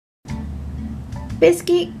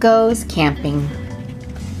Biscuit goes camping.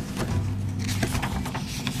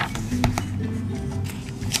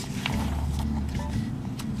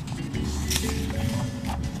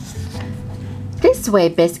 This way,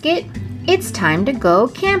 Biscuit. It's time to go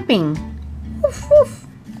camping. Woof, woof.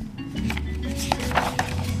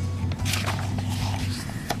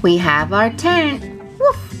 We have our tent.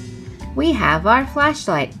 Woof. We have our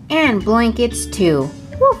flashlight and blankets too.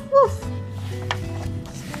 Woof, woof.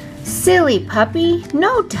 Silly puppy,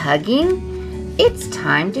 no tugging. It's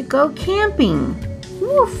time to go camping.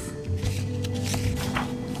 Woof.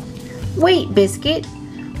 Wait, Biscuit.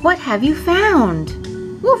 What have you found?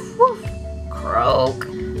 Woof, woof. Croak.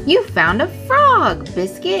 You found a frog,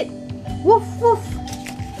 Biscuit. Woof, woof.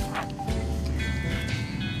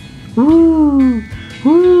 Woo,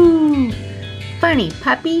 woo. Funny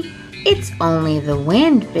puppy, it's only the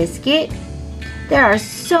wind, Biscuit. There are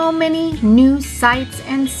so many new sights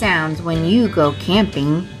and sounds when you go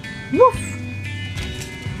camping. Woof.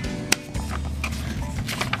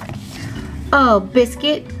 Oh,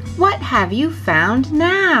 Biscuit, what have you found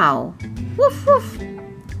now? Woof, woof.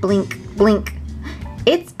 Blink, blink.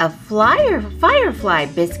 It's a firefly,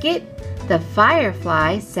 Biscuit. The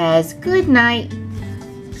firefly says good night.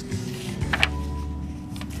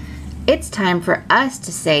 It's time for us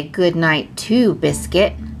to say good night too,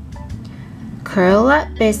 Biscuit. Curl up,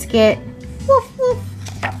 Biscuit. Woof, woof.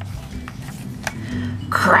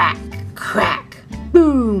 Crack, crack.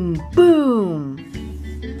 Boom, boom.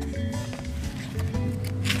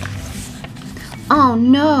 Oh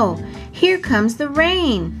no, here comes the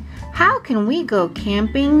rain. How can we go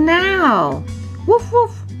camping now? Woof,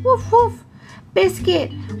 woof, woof, woof.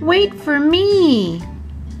 Biscuit, wait for me.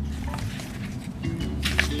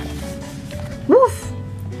 Woof.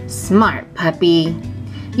 Smart puppy.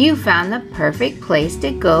 You found the perfect place to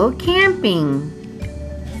go camping.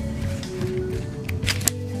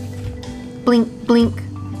 Blink, blink.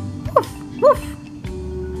 Woof, woof.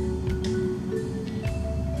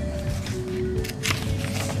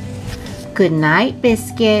 Good night,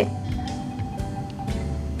 Biscuit.